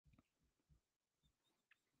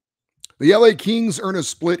The LA Kings earn a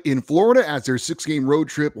split in Florida as their 6-game road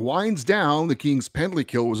trip winds down. The Kings' penalty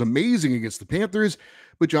kill was amazing against the Panthers,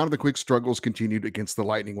 but Johnathan Quick's struggles continued against the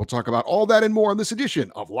Lightning. We'll talk about all that and more on this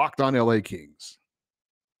edition of Locked On LA Kings.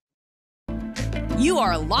 You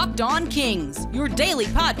are Locked On Kings, your daily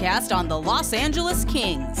podcast on the Los Angeles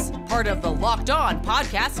Kings, part of the Locked On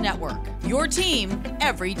Podcast Network, your team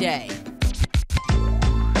every day.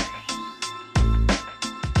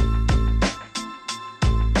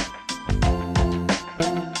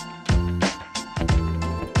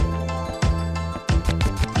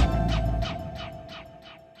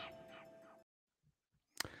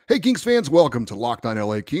 Hey, Kings fans, welcome to Locked On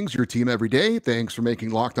LA Kings, your team every day. Thanks for making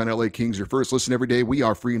Locked On LA Kings your first listen every day. We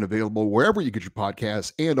are free and available wherever you get your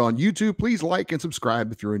podcasts and on YouTube. Please like and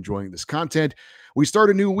subscribe if you're enjoying this content. We start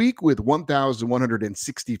a new week with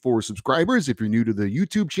 1,164 subscribers. If you're new to the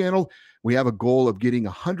YouTube channel, we have a goal of getting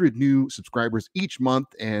 100 new subscribers each month,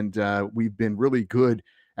 and we've been really good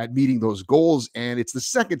at meeting those goals, and it's the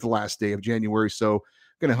second to last day of January, so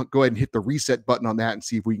going to go ahead and hit the reset button on that and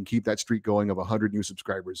see if we can keep that streak going of 100 new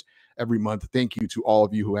subscribers every month. Thank you to all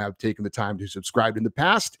of you who have taken the time to subscribe in the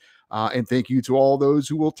past, and thank you to all those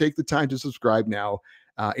who will take the time to subscribe now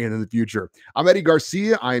and in the future. I'm Eddie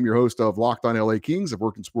Garcia. I am your host of Locked On LA Kings. I've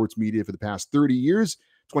worked in sports media for the past 30 years,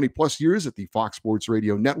 20 plus years at the Fox Sports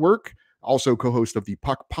Radio Network. Also co-host of the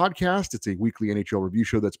Puck Podcast. It's a weekly NHL review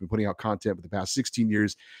show that's been putting out content for the past 16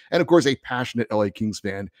 years. And of course, a passionate LA Kings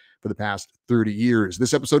fan for the past 30 years.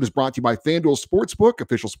 This episode is brought to you by FanDuel Sportsbook,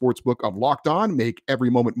 official sportsbook of Locked On. Make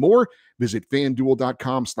every moment more. Visit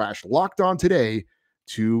FanDuel.com/LockedOn today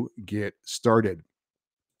to get started.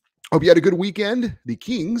 Hope you had a good weekend. The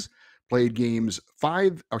Kings played games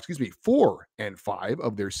 4 and 5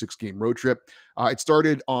 of their 6-game road trip. It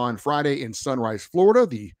started on Friday in Sunrise, Florida,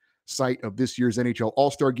 the site of this year's NHL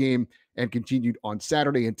All-Star Game, and continued on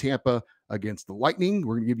Saturday in Tampa against the Lightning.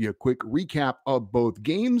 We're going to give you a quick recap of both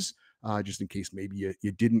games, just in case maybe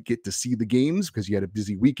you didn't get to see the games because you had a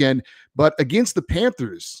busy weekend. But against the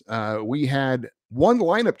Panthers, we had one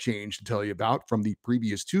lineup change to tell you about from the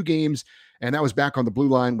previous 2 games, and that was back on the blue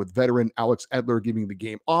line with veteran Alex Edler giving the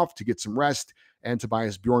game off to get some rest, and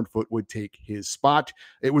Tobias Bjornfot would take his spot.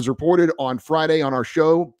 It was reported on Friday on our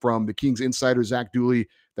show from the Kings insider Zach Dooley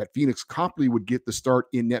that Phoenix Copley would get the start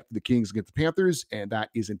in net for the Kings against the Panthers, and that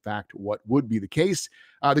is in fact what would be the case.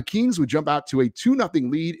 The Kings would jump out to a 2-0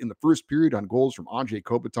 lead in the first period on goals from Anze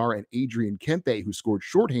Kopitar and Adrian Kempe, who scored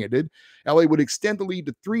shorthanded. LA would extend the lead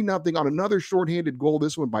to 3-0 on another shorthanded goal,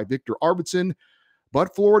 this one by Victor Arvidsson,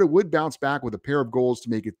 but Florida would bounce back with a pair of goals to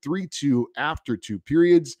make it 3-2 after 2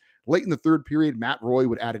 periods. Late in the third period, Matt Roy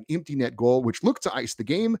would add an empty net goal, which looked to ice the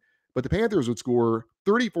game, but the Panthers would score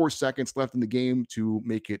 34 seconds left in the game to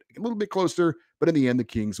make it a little bit closer, but in the end, the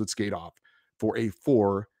Kings would skate off for a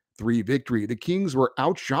 4-3 victory. The Kings were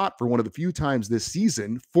outshot for one of the few times this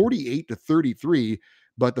season, 48-33,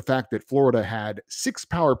 but the fact that Florida had 6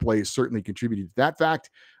 power plays certainly contributed to that fact.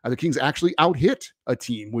 The Kings actually out-hit a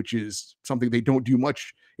team, which is something they don't do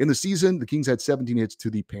much in the season. The Kings had 17 hits to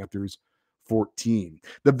the Panthers 14.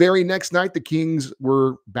 The very next night, the Kings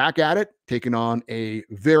were back at it, taking on a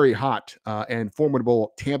very hot and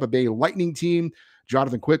formidable Tampa Bay Lightning team.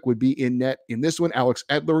 Johnathan Quick would be in net in this one. Alex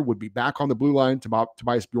Edler would be back on the blue line.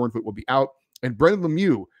 Tobias Bjornfot would be out. And Brendan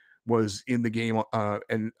Lemieux was in the game,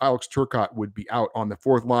 and Alex Turcotte would be out on the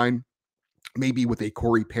fourth line. Maybe with a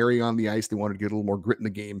Corey Perry on the ice, they wanted to get a little more grit in the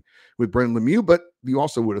game with Brendan Lemieux, but you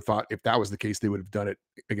also would have thought if that was the case, they would have done it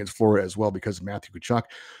against Florida as well because of Matthew Tkachuk.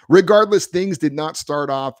 Regardless, things did not start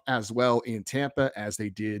off as well in Tampa as they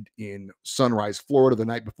did in Sunrise, Florida the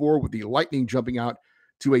night before, with the Lightning jumping out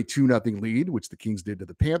to a 2-0 lead, which the Kings did to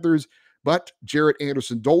the Panthers. But Jarrett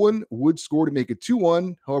Anderson-Dolan would score to make it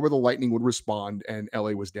 2-1. However, the Lightning would respond, and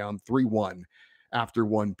LA was down 3-1. After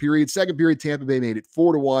 1 period. Second period, Tampa Bay made it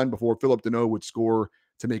 4-1 before Philip Deneau would score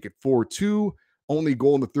to make it 4-2. Only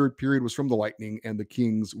goal in the third period was from the Lightning, and the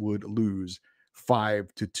Kings would lose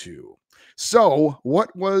 5-2. So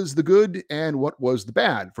what was the good and what was the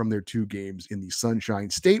bad from their 2 games in the Sunshine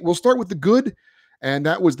State? We'll start with the good, and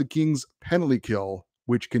that was the Kings' penalty kill,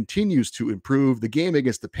 which continues to improve. The game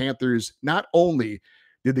against the Panthers, not only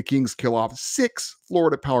did the Kings kill off 6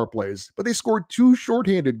 Florida power plays, but they scored 2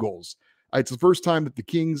 shorthanded goals. It's the first time that the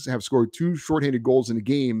Kings have scored 2 shorthanded goals in a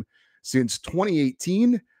game since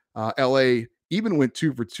 2018. LA even went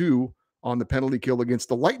 2 for 2 on the penalty kill against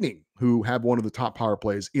the Lightning, who have one of the top power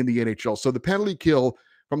plays in the NHL. So the penalty kill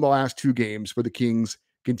from the last 2 games for the Kings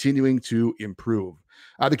continuing to improve.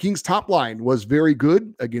 The Kings' top line was very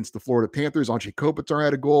good against the Florida Panthers. Anze Kopitar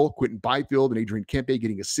had a goal. Quentin Byfield and Adrian Kempe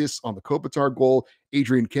getting assists on the Kopitar goal.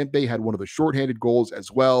 Adrian Kempe had one of the shorthanded goals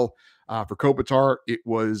as well. For Kopitar, it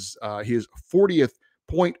was his 40th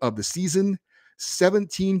point of the season,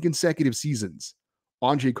 17 consecutive seasons.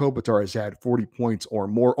 Anze Kopitar has had 40 points or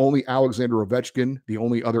more. Only Alexander Ovechkin, the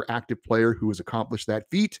only other active player who has accomplished that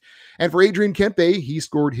feat. And for Adrian Kempe, he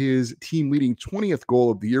scored his team-leading 20th goal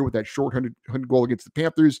of the year with that short 100 goal against the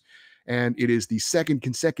Panthers. And it is the second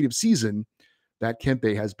consecutive season that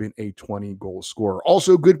Kempe has been a 20-goal scorer.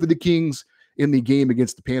 Also good for the Kings in the game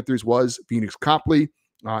against the Panthers was Phoenix Copley,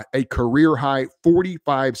 a career-high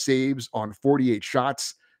 45 saves on 48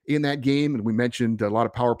 shots in that game. And we mentioned a lot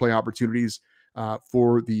of power play opportunities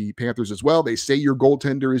for the Panthers as well. They say your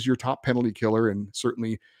goaltender is your top penalty killer, and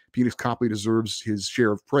certainly Phoenix Copley deserves his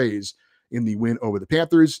share of praise in the win over the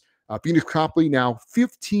Panthers. Phoenix Copley now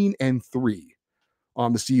 15-3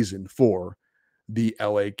 on the season for the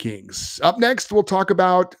LA Kings. Up next, we'll talk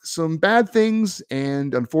about some bad things,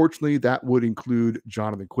 and unfortunately, that would include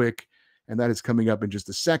Johnathan Quick, and that is coming up in just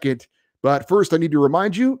a second. But first, I need to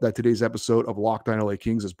remind you that today's episode of Locked On LA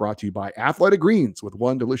Kings is brought to you by Athletic Greens. With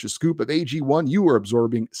one delicious scoop of AG1, you are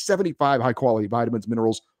absorbing 75 high-quality vitamins,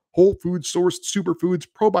 minerals, whole food sourced superfoods,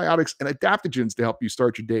 probiotics, and adaptogens to help you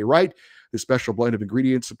start your day right. This special blend of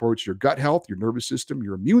ingredients supports your gut health, your nervous system,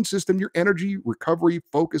 your immune system, your energy, recovery,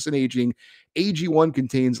 focus, and aging. AG1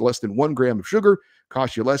 contains less than 1 gram of sugar,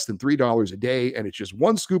 costs you less than $3 a day, and it's just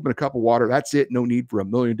one scoop in a cup of water. That's it. No need for a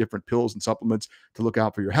million different pills and supplements to look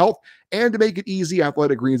out for your health. And to make it easy,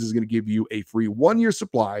 Athletic Greens is going to give you a free 1-year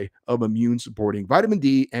supply of immune-supporting vitamin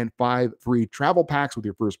D and 5 free travel packs with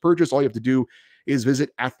your first purchase. All you have to do is visit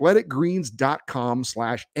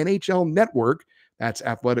athleticgreens.com/NHL network. That's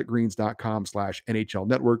athleticgreens.com/NHL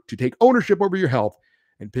network to take ownership over your health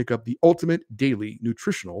and pick up the ultimate daily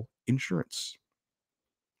nutritional insurance.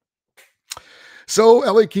 So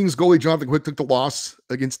LA Kings goalie Johnathan Quick took the loss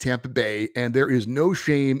against Tampa Bay, and there is no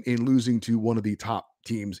shame in losing to one of the top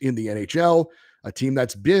teams in the NHL, a team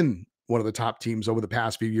that's been one of the top teams over the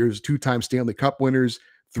past few years, 2-time Stanley Cup winners,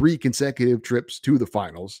 3 consecutive trips to the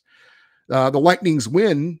finals. The Lightning's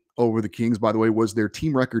win over the Kings, by the way, was their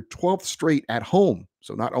team record 12th straight at home.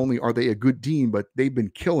 So not only are they a good team, but they've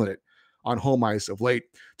been killing it on home ice of late.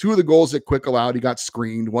 2 of the goals that Quick allowed, he got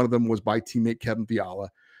screened. One of them was by teammate Kevin Fiala.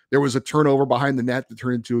 There was a turnover behind the net that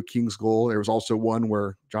turned into a Kings goal. There was also one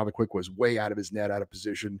where Johnathan Quick was way out of his net, out of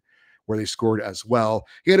position, where they scored as well.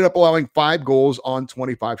 He ended up allowing 5 goals on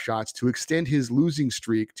 25 shots to extend his losing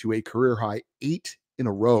streak to a career-high 8 in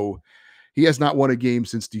a row. He has not won a game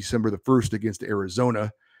since December the 1st against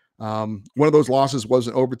Arizona. One of those losses was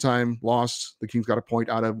an overtime loss the Kings got a point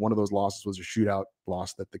out of. One of those losses was a shootout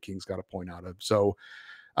loss that the Kings got a point out of. So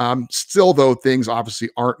still, though, things obviously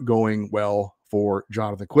aren't going well for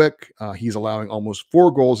Johnathan Quick. He's allowing almost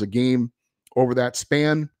 4 goals a game over that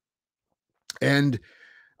span. And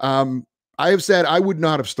I have said I would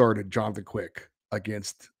not have started Johnathan Quick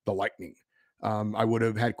against the Lightning. I would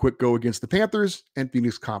have had Quick go against the Panthers and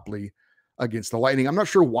Phoenix Copley against the Lightning. I'm not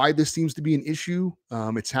sure why this seems to be an issue.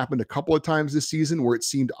 It's happened a couple of times this season where it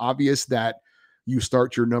seemed obvious that you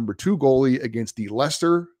start your number 2 goalie against the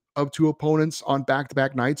lesser of 2 opponents on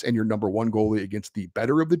back-to-back nights and your number 1 goalie against the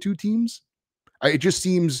better of the 2 teams. It just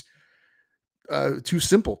seems too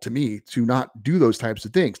simple to me to not do those types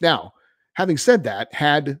of things. Now, having said that,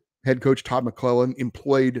 had head coach Todd McClellan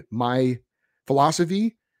employed my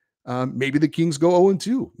philosophy, maybe the Kings go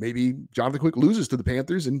 0-2. Maybe Johnathan Quick loses to the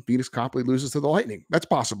Panthers and Phoenix Copley loses to the Lightning. That's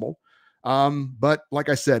possible. But like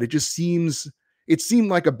I said, it seemed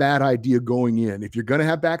like a bad idea going in. If you're going to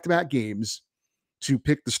have back-to-back games, to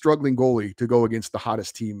pick the struggling goalie to go against the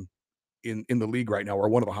hottest team in the league right now, or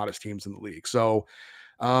one of the hottest teams in the league. So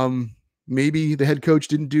maybe the head coach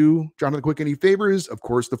didn't do Johnathan Quick any favors. Of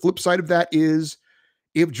course, the flip side of that is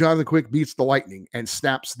if Johnathan Quick beats the Lightning and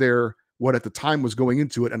snaps their, what at the time was going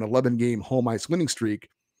into it, an 11-game home ice winning streak,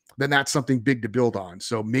 then that's something big to build on.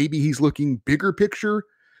 So maybe he's looking bigger picture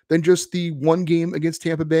than just the 1 game against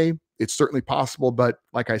Tampa Bay. It's certainly possible, but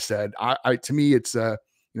like I said, to me, it's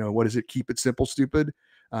what is it? Keep it simple, stupid.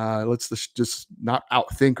 Let's just not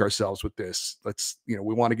outthink ourselves with this. We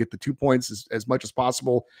want to get the 2 points as much as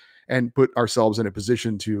possible and put ourselves in a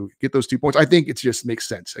position to get those 2 points. I think it just makes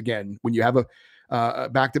sense. Again, when you have a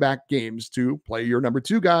back-to-back games to play your number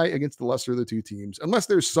 2 guy against the lesser of the 2 teams, unless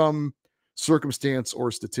there's some circumstance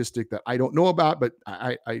or statistic that I don't know about, but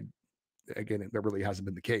again, it really hasn't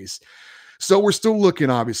been the case. So we're still looking,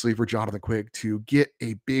 obviously, for Johnathan Quick to get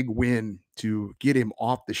a big win to get him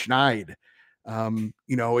off the schneid.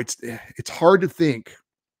 It's hard to think,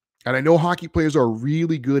 and I know hockey players are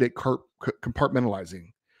really good at compartmentalizing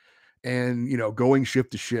and going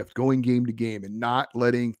shift to shift, going game to game, and not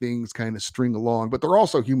letting things kind of string along. But they're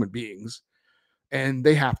also human beings, and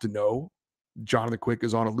they have to know Johnathan Quick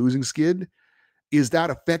is on a losing skid. Is that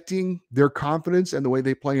affecting their confidence and the way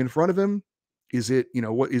they play in front of him? Is it,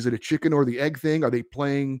 what is it, a chicken or the egg thing? Are they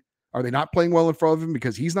not playing well in front of him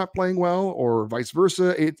because he's not playing well, or vice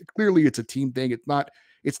versa? Clearly it's a team thing. It's not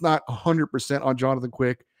 100% on Johnathan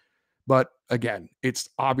Quick, but again, it's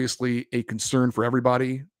obviously a concern for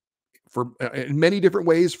everybody for in many different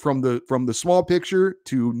ways, from the small picture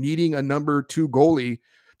to needing a number 2 goalie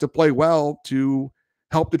to play well to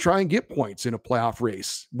help to try and get points in a playoff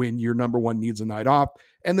race when your number 1 needs a night off.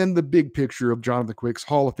 And then the big picture of Johnathan Quick's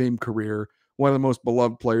Hall of Fame career, one of the most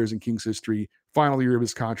beloved players in Kings history, final year of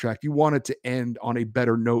his contract. You want it to end on a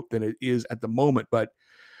better note than it is at the moment, but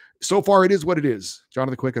so far it is what it is.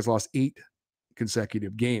 Johnathan Quick has lost 8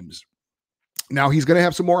 consecutive games. Now he's going to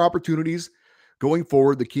have some more opportunities going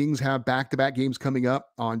forward. The Kings have back-to-back games coming up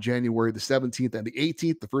on January the 17th and the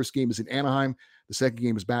 18th. The first game is in Anaheim. The second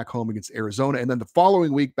game is back home against Arizona. And then the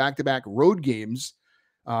following week, back-to-back road games.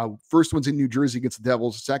 First one's in New Jersey against the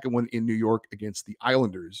Devils. Second one in New York against the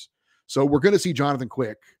Islanders. So we're going to see Johnathan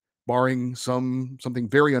Quick, barring something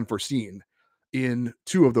very unforeseen, in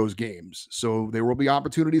 2 of those games. So there will be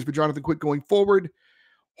opportunities for Johnathan Quick going forward.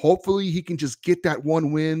 Hopefully he can just get that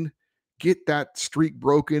 1 win, get that streak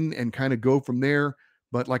broken, and kind of go from there.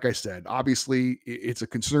 But like I said, obviously it's a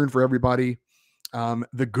concern for everybody.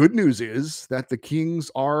 The good news is that the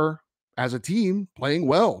Kings are, as a team, playing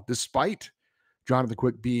well, despite Johnathan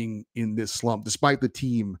Quick being in this slump, despite the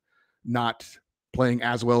team not playing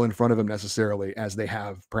as well in front of him necessarily as they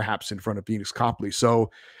have perhaps in front of Phoenix Copley.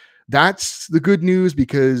 So that's the good news,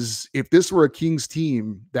 because if this were a Kings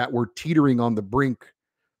team that were teetering on the brink,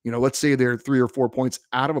 let's say they're 3 or 4 points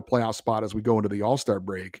out of a playoff spot as we go into the All-Star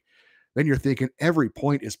break, then you're thinking every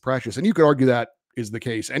point is precious. And you could argue that is the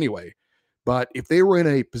case anyway. But if they were in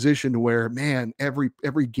a position where, man,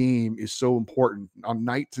 every game is so important on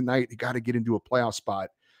night to night, you got to get into a playoff spot,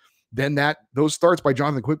 then those starts by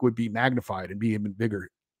Johnathan Quick would be magnified and be even bigger.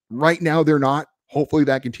 Right now, they're not. Hopefully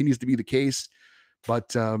that continues to be the case.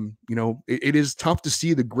 But, it is tough to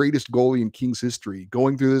see the greatest goalie in Kings history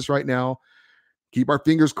going through this right now. Keep our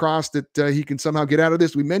fingers crossed that he can somehow get out of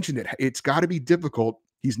this. We mentioned it. It's got to be difficult.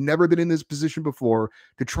 He's never been in this position before,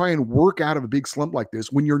 to try and work out of a big slump like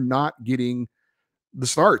this when you're not getting the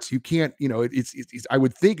starts. You can't, I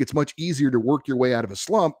would think it's much easier to work your way out of a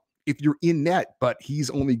slump if you're in net, but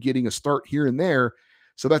he's only getting a start here and there.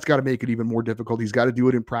 So that's got to make it even more difficult. He's got to do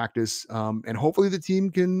it in practice. And hopefully the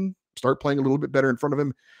team can start playing a little bit better in front of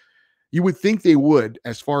him. You would think they would,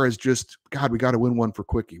 as far as just, God, we got to win one for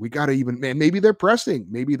Quickie. We got to maybe they're pressing.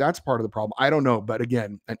 Maybe that's part of the problem. I don't know. But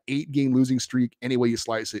again, an 8-game losing streak, any way you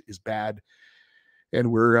slice it, is bad.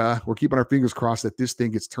 And we're keeping our fingers crossed that this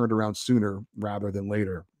thing gets turned around sooner rather than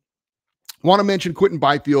later. Want to mention Quinton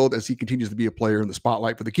Byfield, as he continues to be a player in the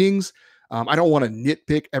spotlight for the Kings. I don't want to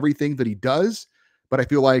nitpick everything that he does, but I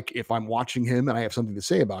feel like if I'm watching him and I have something to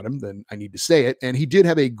say about him, then I need to say it. And he did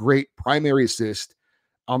have a great primary assist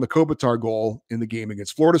on the Kopitar goal in the game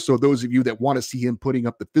against Florida. So those of you that want to see him putting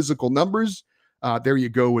up the physical numbers, there you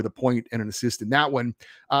go, with a point and an assist in that one.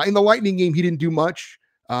 In the Lightning game, he didn't do much.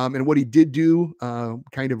 And what he did do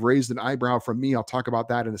kind of raised an eyebrow from me. I'll talk about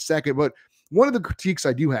that in a second. But one of the critiques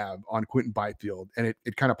I do have on Quinton Byfield, and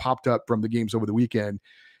it kind of popped up from the games over the weekend,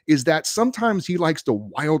 is that sometimes he likes to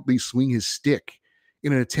wildly swing his stick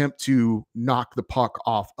in an attempt to knock the puck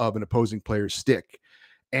off of an opposing player's stick.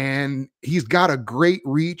 And he's got a great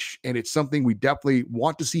reach, and it's something we definitely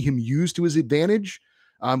want to see him use to his advantage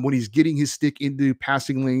when he's getting his stick into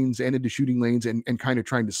passing lanes and into shooting lanes and kind of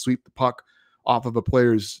trying to sweep the puck off of a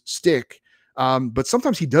player's stick. But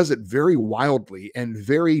sometimes he does it very wildly and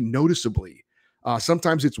very noticeably.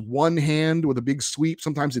 Sometimes it's one hand with a big sweep.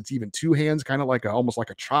 Sometimes it's even 2 hands, kind of like almost like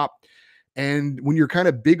a chop. And when you're kind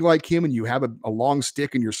of big like him and you have a long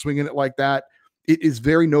stick and you're swinging it like that, it is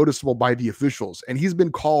very noticeable by the officials. And he's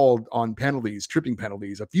been called on penalties, tripping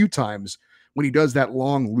penalties, a few times when he does that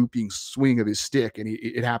long looping swing of his stick. And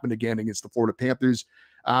it happened again against the Florida Panthers.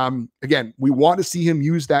 Again, we want to see him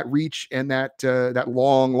use that reach and that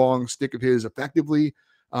long stick of his effectively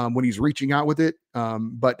when he's reaching out with it.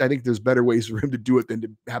 But I think there's better ways for him to do it than to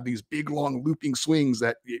have these big, long looping swings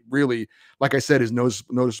that it really, like I said, is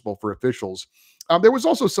noticeable for officials. There was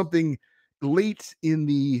also something late in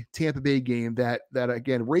the Tampa Bay game that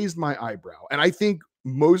again raised my eyebrow. And I think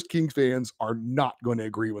most Kings fans are not going to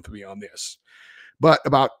agree with me on this. But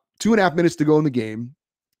about 2.5 minutes to go in the game,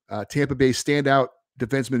 Tampa Bay standout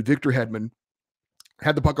defenseman Victor Hedman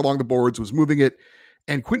had the puck along the boards, was moving it,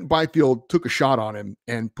 and Quinton Byfield took a shot on him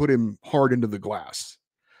and put him hard into the glass.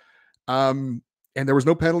 And there was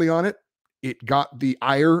no penalty on it. It got the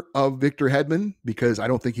ire of Victor Hedman because I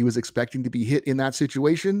don't think he was expecting to be hit in that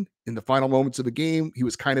situation. In the final moments of the game, he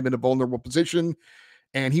was kind of in a vulnerable position,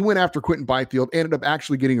 and he went after Quentin Byfield, ended up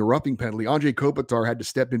actually getting a roughing penalty. Andrei Kopitar had to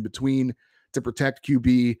step in between to protect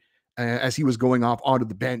QB as he was going off onto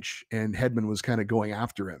the bench, and Hedman was kind of going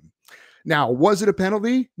after him. Now, was it a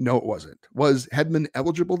penalty? No, it wasn't. Was Hedman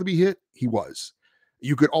eligible to be hit? He was.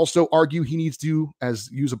 You could also argue he needs to, as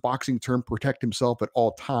use a boxing term, protect himself at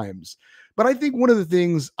all times. But I think one of the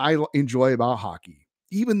things I enjoy about hockey,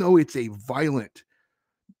 even though it's a violent,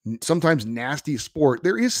 sometimes nasty sport,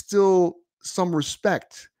 there is still some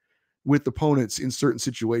respect with opponents in certain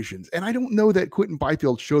situations. And I don't know that Quentin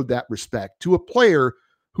Byfield showed that respect to a player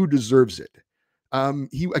who deserves it.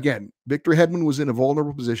 Victor Hedman was in a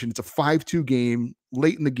vulnerable position. It's a 5-2 game,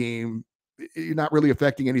 late in the game. You're not really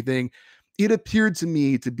affecting anything. It appeared to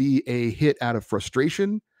me to be a hit out of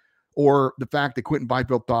frustration, or the fact that Quentin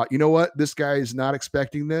Byfield thought, you know what, this guy is not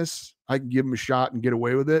expecting this. I can give him a shot and get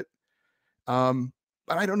away with it. But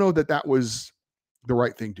I don't know that that was the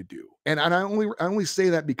right thing to do. And I only say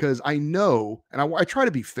that because I know, and I try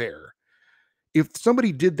to be fair. If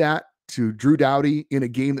somebody did that to Drew Doughty in a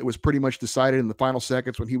game that was pretty much decided in the final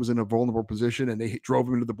seconds when he was in a vulnerable position and they drove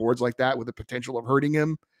him into the boards like that with the potential of hurting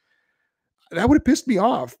him, that would have pissed me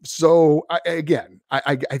off. So I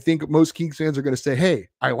think most Kings fans are going to say, hey,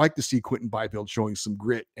 I like to see Quentin Byfield showing some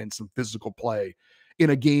grit and some physical play in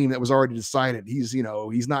a game that was already decided. He's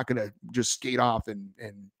not going to just skate off and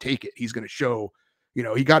take it. He's going to show, he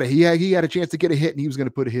had a chance to get a hit and he was going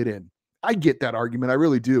to put a hit in. I get that argument. I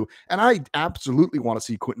really do. And I absolutely want to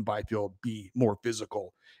see Quentin Byfield be more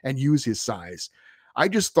physical and use his size. I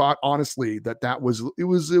just thought, honestly, that was a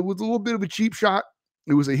little bit of a cheap shot.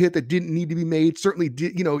 It was a hit that didn't need to be made. Certainly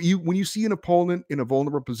did, when you see an opponent in a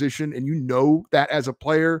vulnerable position and you know that as a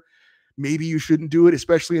player, maybe you shouldn't do it,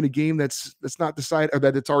 especially in a game that's not decided, or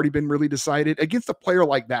that it's already been really decided against a player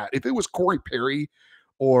like that. If it was Corey Perry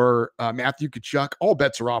or Matthew Tkachuk, all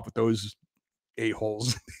bets are off with those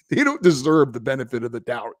a-holes. They don't deserve the benefit of the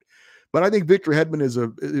doubt. But I think Victor Hedman is a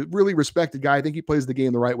really respected guy. I think he plays the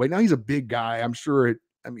game the right way. Now, he's a big guy. I'm sure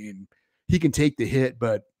he can take the hit,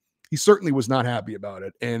 but he certainly was not happy about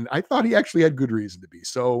it. And I thought he actually had good reason to be.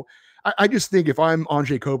 So I just think if I'm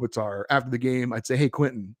Andrei Kopitar after the game, I'd say, hey,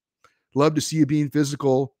 Quentin, love to see you being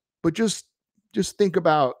physical, but just think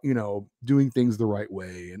about, doing things the right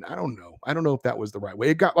way. And I don't know if that was the right way.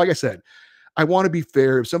 It got, like I said, I want to be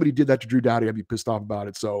fair. If somebody did that to Drew Doughty, I'd be pissed off about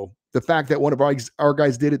it. So the fact that one of our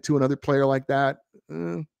guys did it to another player like that,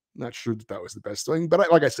 not sure that was the best thing.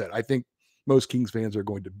 But like I said, I think most Kings fans are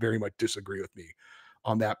going to very much disagree with me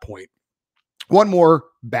on that point. One more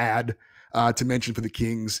bad to mention for the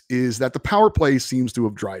Kings is that the power play seems to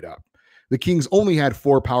have dried up. The Kings only had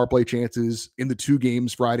 4 power play chances in the 2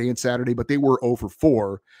 games, Friday and Saturday, but they were 0 for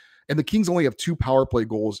 4. And the Kings only have 2 power play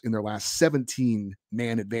goals in their last 17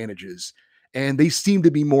 man advantages. And they seem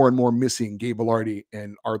to be more and more missing Gabe Vilardi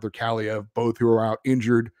and Arthur Kaliyev, both who are out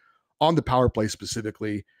injured on the power play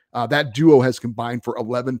specifically. That duo has combined for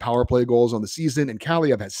 11 power play goals on the season, and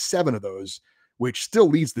Kaliyev has 7 of those, which still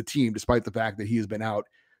leads the team despite the fact that he has been out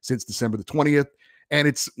since December the 20th. And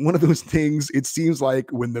it's one of those things, it seems like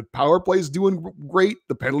when the power play is doing great,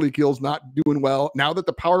 the penalty kill is not doing well. Now that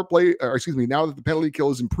the penalty kill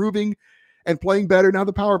is improving and playing better, now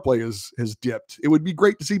the power play has dipped. It would be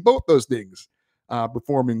great to see both those things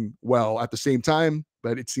performing well at the same time,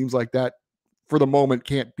 but it seems like that for the moment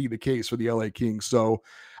can't be the case for the LA Kings. So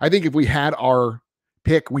I think if we had our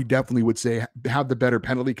pick, we definitely would say have the better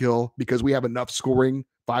penalty kill, because we have enough scoring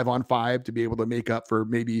 5-on-5 to be able to make up for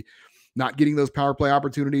maybe not getting those power play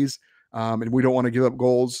opportunities. And we don't want to give up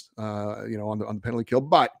goals, on the penalty kill.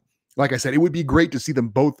 But like I said, it would be great to see them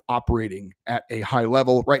both operating at a high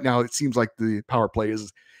level. Right now, it seems like the power play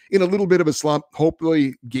is in a little bit of a slump.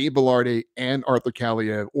 Hopefully, Gabe Vilardi and Arthur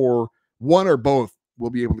Kaliyev, or one or both, will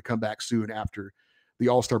be able to come back soon after the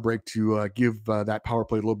All-Star break to give that power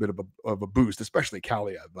play a little bit of a boost, especially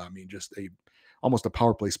Kaliyev. Just almost a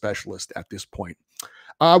power play specialist at this point.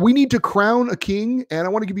 We need to crown a king, and I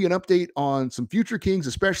want to give you an update on some future Kings,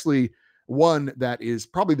 especially one that is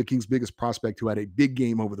probably the Kings' biggest prospect, who had a big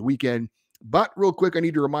game over the weekend. But real quick, I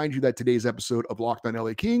need to remind you that today's episode of Locked on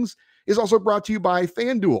LA Kings is also brought to you by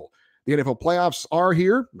FanDuel. The NFL playoffs are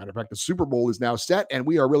here. Matter of fact, the Super Bowl is now set, and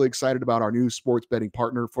we are really excited about our new sports betting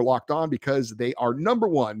partner for Locked On, because they are number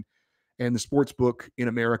one in the sports book in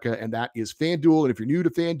America, and that is FanDuel. And if you're new to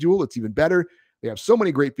FanDuel, it's even better. They have so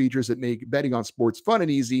many great features that make betting on sports fun and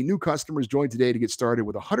easy. New customers join today to get started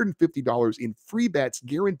with $150 in free bets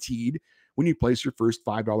guaranteed when you place your first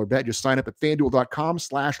 $5 bet. Just sign up at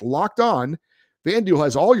FanDuel.com/locked on. FanDuel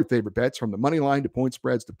has all your favorite bets, from the money line to point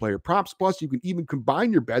spreads to player props. Plus, you can even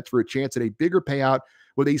combine your bets for a chance at a bigger payout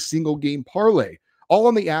with a single game parlay, all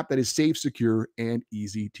on the app that is safe, secure, and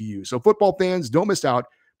easy to use. So football fans, don't miss out.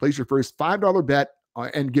 Place your first $5 bet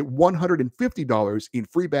and get $150 in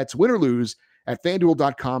free bets, win or lose, at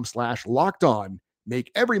FanDuel.com/lockedon.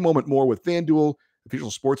 Make every moment more with FanDuel, official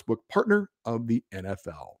sportsbook partner of the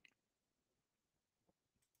NFL.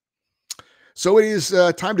 So it is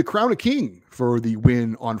time to crown a king for the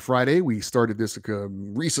win on Friday. We started this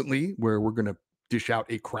recently, where we're going to dish out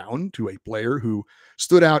a crown to a player who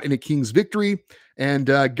stood out in a Kings victory, and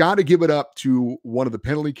got to give it up to one of the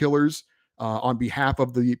penalty killers on behalf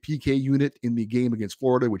of the PK unit in the game against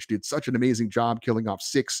Florida, which did such an amazing job killing off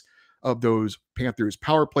 6 of those Panthers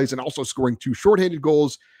power plays and also scoring 2 shorthanded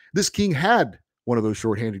goals. This King had one of those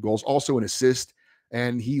shorthanded goals, also an assist,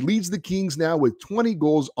 and he leads the Kings now with 20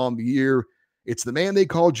 goals on the year. It's the man they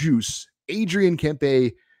call Juice. Adrian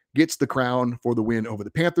Kempe gets the crown for the win over the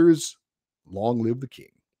Panthers. Long live the King.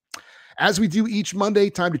 As we do each Monday,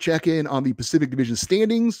 time to check in on the Pacific Division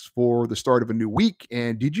standings for the start of a new week.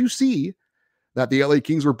 And did you see that the LA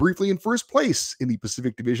Kings were briefly in first place in the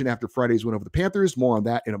Pacific Division after Friday's win over the Panthers? More on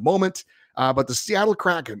that in a moment. But the Seattle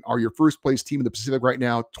Kraken are your first place team in the Pacific right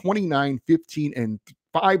now, 29-15-5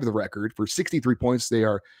 the record for 63 points. They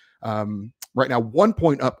are right now 1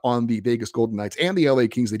 point up on the Vegas Golden Knights and the LA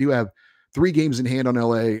Kings. They do have 3 games in hand on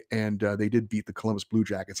LA, and they did beat the Columbus Blue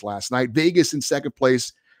Jackets last night. Vegas in second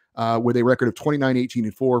place with a record of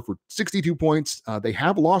 29-18-4 for 62 points. They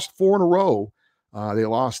have lost 4 in a row. They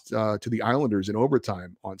lost to the Islanders in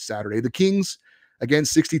overtime on Saturday. The Kings, again,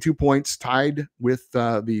 62 points, tied with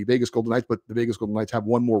the Vegas Golden Knights, but the Vegas Golden Knights have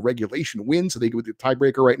one more regulation win, so they get with the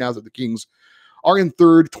tiebreaker right now that the Kings are in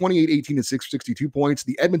third, 28-18-6, 62 points.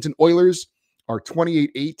 The Edmonton Oilers are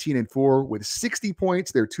 28-18-4 with 60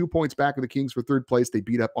 points. They're 2 points back of the Kings for third place. They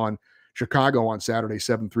beat up on Chicago on Saturday,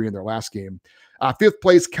 7-3 in their last game. Fifth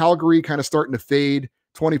place, Calgary, kind of starting to fade,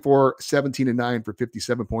 24-17-9 for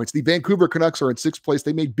 57 points. The Vancouver Canucks are in sixth place.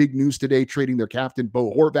 They made big news today, trading their captain,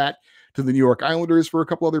 Bo Horvat, to the New York Islanders for a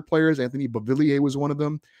couple other players. Anthony Beauvillier was one of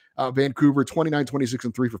them. Vancouver,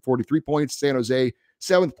 29-26-3 for 43 points. San Jose,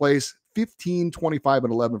 seventh place,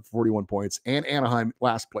 15-25-11 for 41 points. And Anaheim,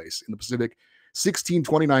 last place in the Pacific,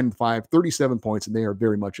 16-29-5, 37 points. And they are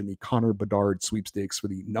very much in the Connor Bedard sweepstakes for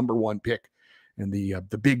the number 1 pick and the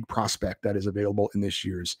big prospect that is available in this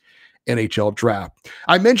year's NHL draft.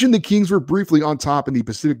 I mentioned the Kings were briefly on top in the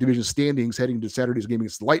Pacific Division standings heading into Saturday's game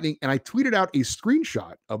against the Lightning, and I tweeted out a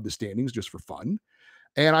screenshot of the standings just for fun.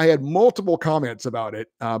 And I had multiple comments about it,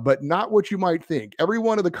 but not what you might think. Every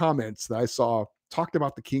one of the comments that I saw talked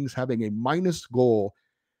about the Kings having a minus goal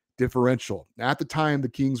differential. At the time, the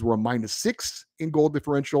Kings were a -6 in goal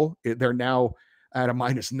differential. They're now at a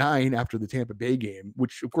 -9 after the Tampa Bay game,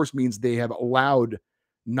 which of course means they have allowed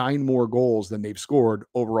 9 more goals than they've scored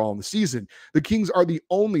overall in the season. The Kings are the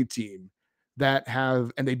only team that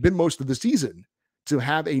have, and they've been most of the season, to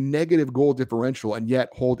have a negative goal differential and yet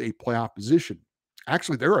hold a playoff position.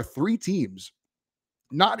 Actually, there are 3 teams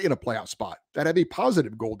not in a playoff spot that have a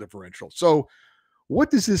positive goal differential. So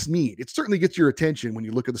what does this mean? It certainly gets your attention when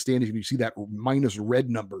you look at the standings and you see that minus red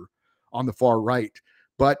number on the far right.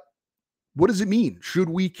 But what does it mean? Should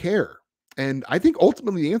we care? And I think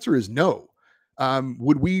ultimately the answer is no.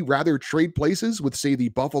 Would we rather trade places with, say, the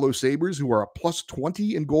Buffalo Sabres, who are a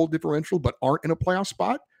 +20 in goal differential but aren't in a playoff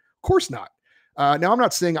spot? Of course not. Now, I'm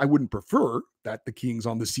not saying I wouldn't prefer that the Kings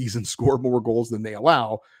on the season score more goals than they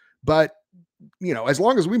allow, but, as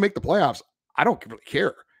long as we make the playoffs, I don't really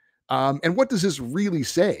care. And what does this really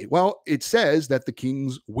say? Well, it says that the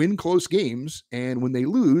Kings win close games, and when they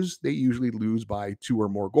lose, they usually lose by 2 or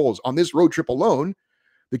more goals. On this road trip alone,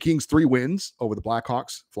 the Kings' 3 wins over the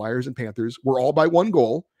Blackhawks, Flyers, and Panthers were all by 1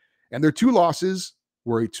 goal, and their 2 losses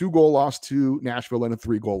were a 2-goal loss to Nashville and a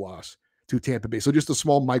 3-goal loss to Tampa Bay. So just a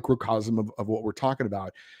small microcosm of what we're talking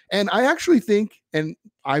about. And I actually think, and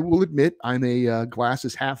I will admit I'm a glass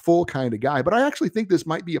is half full kind of guy, but I actually think this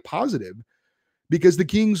might be a positive, because the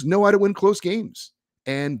Kings know how to win close games.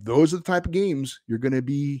 And those are the type of games you're going to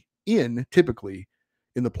be in typically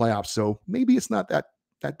in the playoffs. So maybe it's not that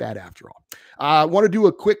bad after all. I want to do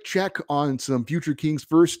a quick check on some future Kings.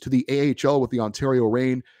 First to the AHL with the Ontario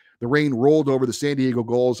Reign. The Reign rolled over the San Diego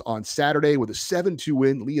Gulls on Saturday with a 7-2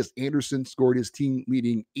 win. Elias Anderson scored his team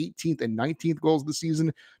leading 18th and 19th goals of the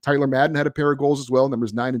season. Tyler Madden had a pair of goals as well,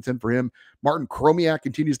 numbers 9 and 10 for him. Martin Chromiak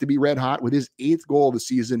continues to be red hot with his 8th goal of the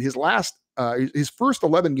season. His first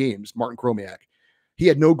 11 games, Martin Chromiak, he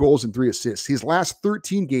had no goals and 3 assists. His last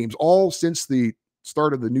 13 games, all since the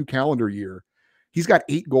start of the new calendar year, He's got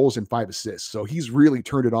 8 goals and 5 assists. So he's really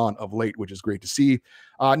turned it on of late, which is great to see.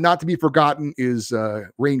 Not to be forgotten is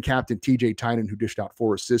Reign captain TJ Tynan, who dished out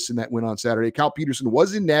 4 assists in that win on Saturday. Cal Peterson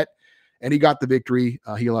was in net, and he got the victory.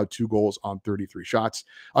 He allowed 2 goals on 33 shots.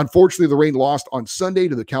 Unfortunately, the Reign lost on Sunday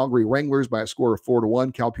to the Calgary Wranglers by a score of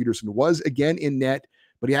 4-1. Cal Peterson was again in net,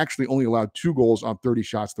 but he actually only allowed 2 goals on 30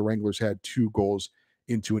 shots. The Wranglers had 2 goals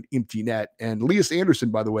into an empty net. And Elias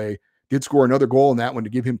Anderson, by the way, did score another goal in that one to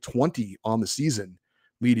give him 20 on the season,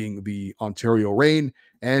 leading the Ontario Reign.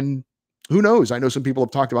 And who knows? I know some people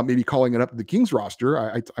have talked about maybe calling it up to the Kings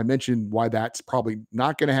roster. I mentioned why that's probably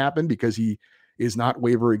not going to happen because he is not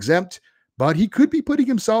waiver exempt, but he could be putting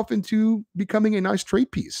himself into becoming a nice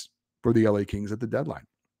trade piece for the LA Kings at the deadline.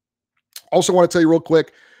 Also want to tell you real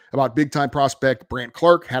quick about big-time prospect Brandt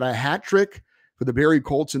Clarke. Had a hat trick for the Barrie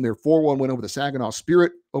Colts in their 4-1 win over the Saginaw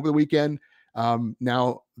Spirit over the weekend.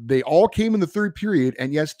 Now, they all came in the third period,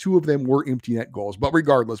 and yes, 2 of them were empty net goals. But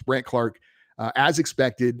regardless, Brandt Clarke, as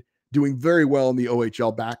expected, doing very well in the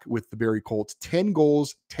OHL back with the Barrie Colts. 10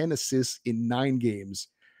 goals, 10 assists in 9 games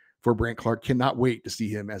for Brandt Clarke. Cannot wait to see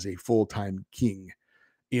him as a full-time King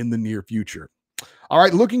in the near future. All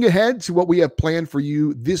right, looking ahead to what we have planned for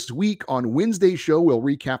you this week on Wednesday's show, we'll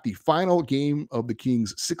recap the final game of the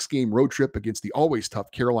Kings' 6-game road trip against the always tough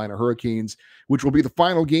Carolina Hurricanes, which will be the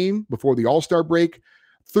final game before the All-Star break.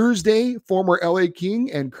 Thursday, former LA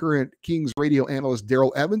King and current Kings radio analyst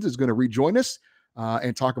Daryl Evans is going to rejoin us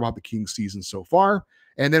and talk about the Kings season so far.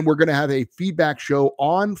 And then we're going to have a feedback show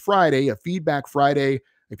on Friday, a Feedback Friday.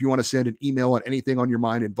 If you want to send an email on anything on your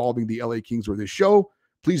mind involving the LA Kings or this show,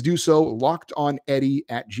 please do so.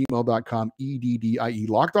 LockedOnEddie@gmail.com, EDDIE.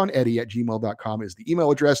 LockedOnEddie@gmail.com is the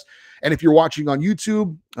email address. And if you're watching on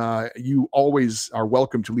YouTube, you always are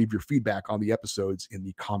welcome to leave your feedback on the episodes in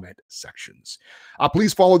the comment sections.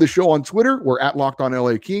 Please follow the show on Twitter. We're at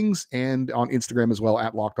LockedOnLAKings, and on Instagram as well,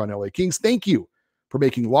 at LockedOnLAKings. Thank you for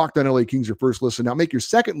making Locked On LA Kings your first listen. Now make your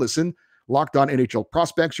second listen Locked On NHL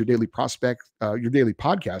Prospects, your daily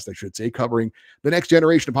podcast, I should say, covering the next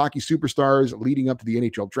generation of hockey superstars leading up to the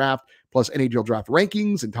NHL draft, plus NHL draft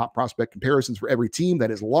rankings and top prospect comparisons for every team.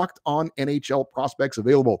 That is Locked On NHL Prospects,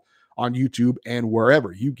 available on YouTube and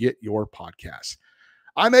wherever you get your podcasts.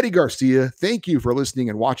 I'm Eddie Garcia. Thank you for listening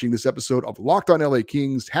and watching this episode of Locked On LA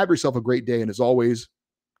Kings. Have yourself a great day, and as always,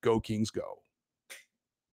 go Kings go.